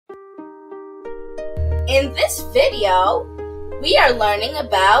In this video, we are learning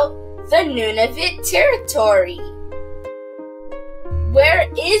about the Nunavut Territory. Where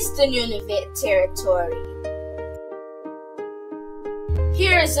is the Nunavut Territory?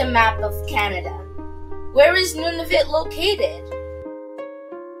 Here is a map of Canada. Where is Nunavut located?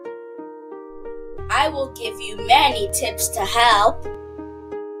 I will give you many tips to help.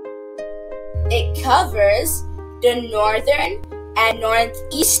 It covers the northern and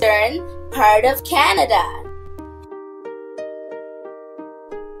northeastern part of Canada.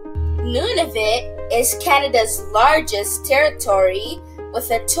 Nunavut is Canada's largest territory with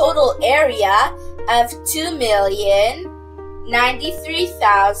a total area of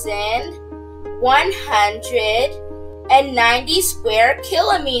 2,093,190 square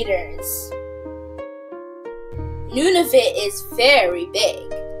kilometers. Nunavut is very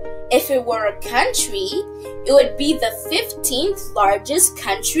big. If it were a country, it would be the 15th largest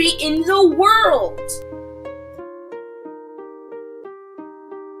country in the world.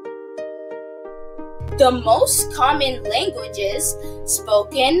 The most common languages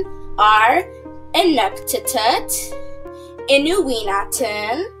spoken are Inuktitut,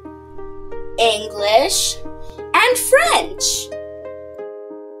 Inuinnatun, English, and French.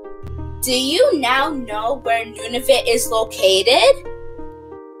 Do you now know where Nunavut is located?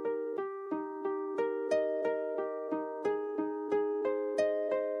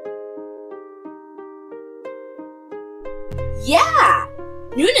 Yeah,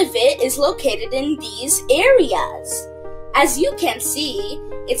 Nunavut is located in these areas. As you can see,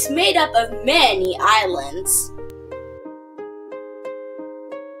 it's made up of many islands.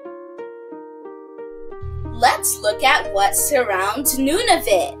 Let's look at what surrounds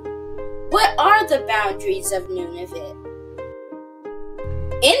Nunavut. What are the boundaries of Nunavut?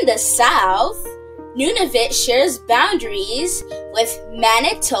 In the south, Nunavut shares boundaries with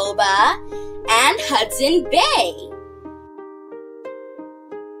Manitoba and Hudson Bay.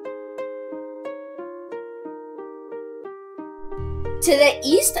 To the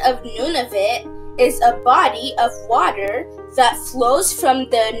east of Nunavut is a body of water that flows from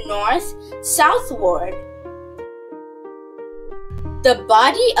the north southward. The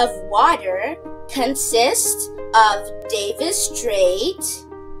body of water consists of Davis Strait,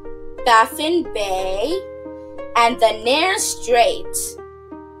 Baffin Bay, and the Nares Strait.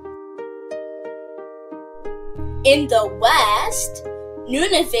 In the west,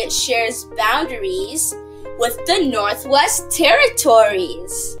 Nunavut shares boundaries with the Northwest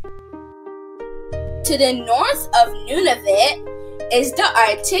Territories. To the north of Nunavut is the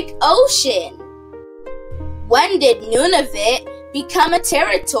Arctic Ocean. When did Nunavut become a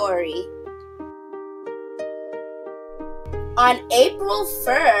territory? On April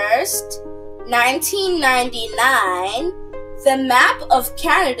 1st, 1999, the map of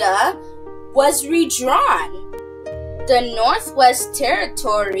Canada was redrawn. The Northwest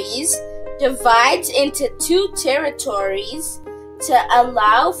Territories divides into two territories to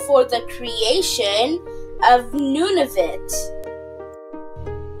allow for the creation of Nunavut,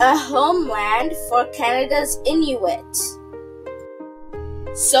 a homeland for Canada's Inuit.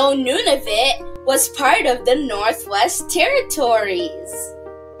 So Nunavut was part of the Northwest Territories.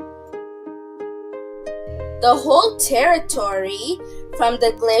 The whole territory, from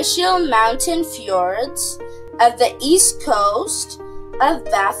the glacial mountain fjords of the east coast of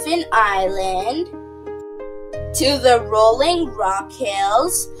Baffin Island to the rolling rock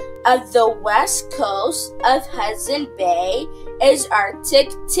hills of the west coast of Hudson Bay, is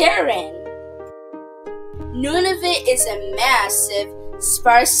Arctic terrain. Nunavut is a massive,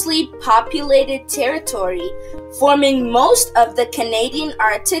 sparsely populated territory forming most of the Canadian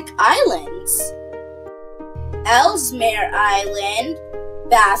Arctic islands. Ellesmere Island,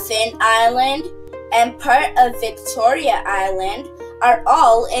 Baffin Island, and part of Victoria Island are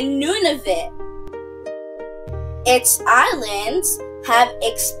all in Nunavut. Its islands have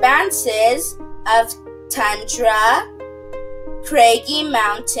expanses of tundra, craggy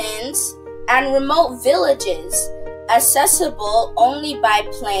mountains, and remote villages, accessible only by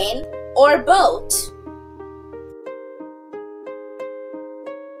plane or boat.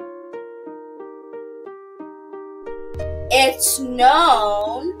 It's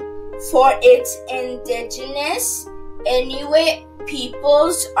known for its indigenous Inuit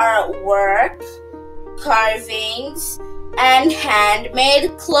people's artwork, carvings, and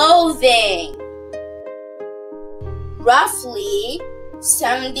handmade clothing. Roughly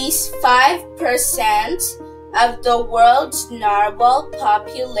 75% of the world's narwhal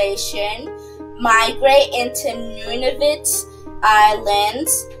population migrate into Nunavut's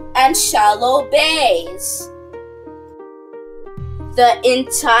islands and shallow bays. The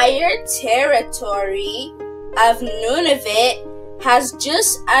entire territory of Nunavut has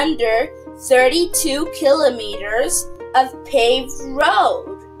just under 32 kilometers of paved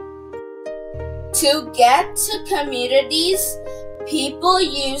road. To get to communities, people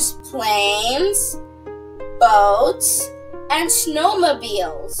use planes, boats, and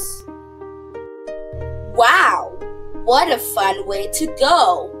snowmobiles. Wow, what a fun way to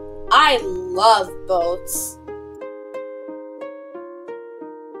go! I love boats.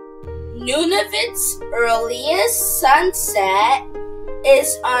 Nunavut's earliest sunset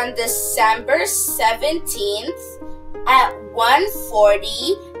is on December 17th at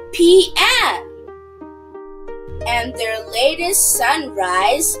 1:40 p.m. and their latest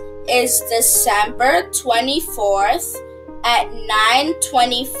sunrise is December 24th at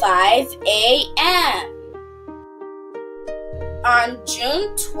 9:25 a.m. On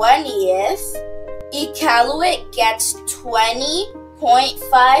June 20th, Iqaluit gets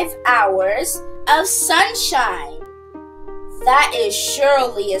 20.5 hours of sunshine. That is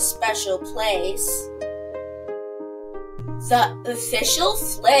surely a special place. The official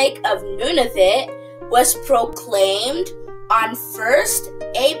flag of Nunavut was proclaimed on 1st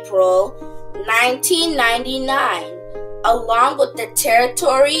April 1999, along with the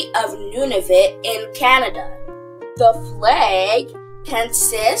territory of Nunavut in Canada. The flag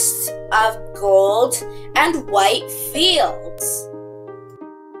consists of gold and white fields,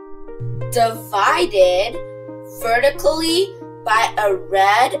 divided vertically by a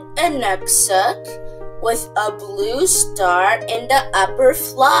red Inukshuk with a blue star in the upper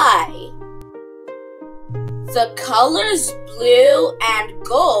fly. The colors blue and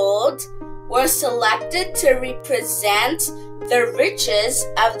gold were selected to represent the riches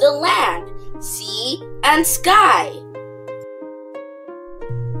of the land, sea, and sky,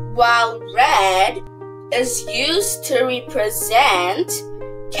 while red is used to represent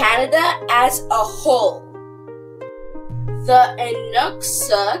Canada as a whole. The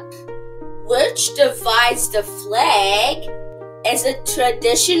Inukshuk, which divides the flag, is a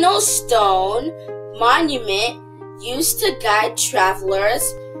traditional stone monument used to guide travelers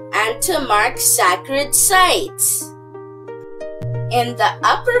and to mark sacred sites. In the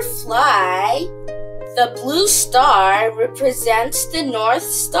upper fly, the blue star represents the North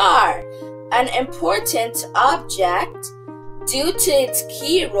Star, an important object due to its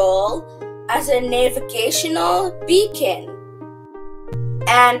key role as a navigational beacon,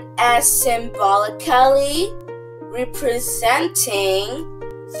 and as symbolically representing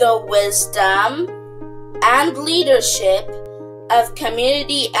the wisdom and leadership of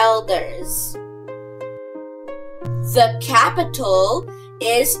community elders. The capital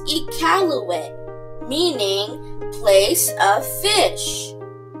is Iqaluit, meaning place of fish.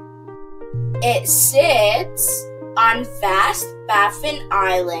 It sits on vast Baffin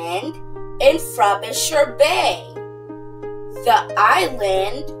Island in Frobisher Bay. The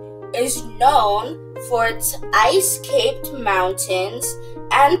island is known for its ice-capped mountains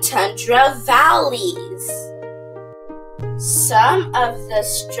and tundra valleys. Some of the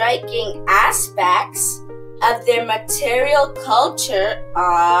striking aspects of their material culture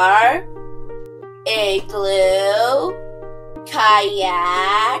are igloo,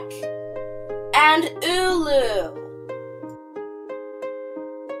 kayak, and ulu.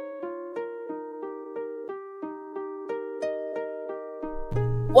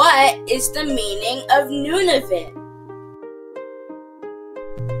 What is the meaning of Nunavut?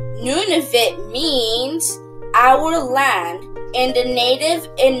 Nunavut means our land in the native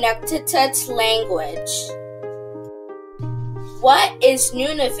Inuktitut language. What is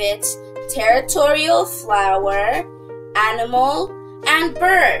Nunavut's territorial flower, animal, and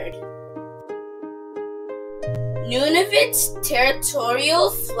bird? Nunavut's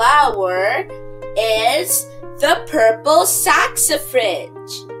territorial flower is the purple saxifrage.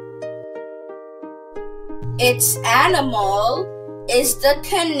 Its animal is the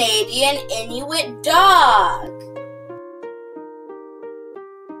Canadian Inuit dog.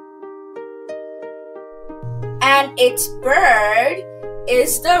 And its bird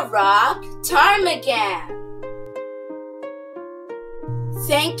is the rock ptarmigan.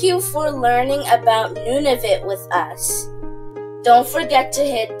 Thank you for learning about Nunavut with us. Don't forget to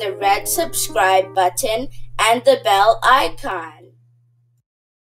hit the red subscribe button and the bell icon.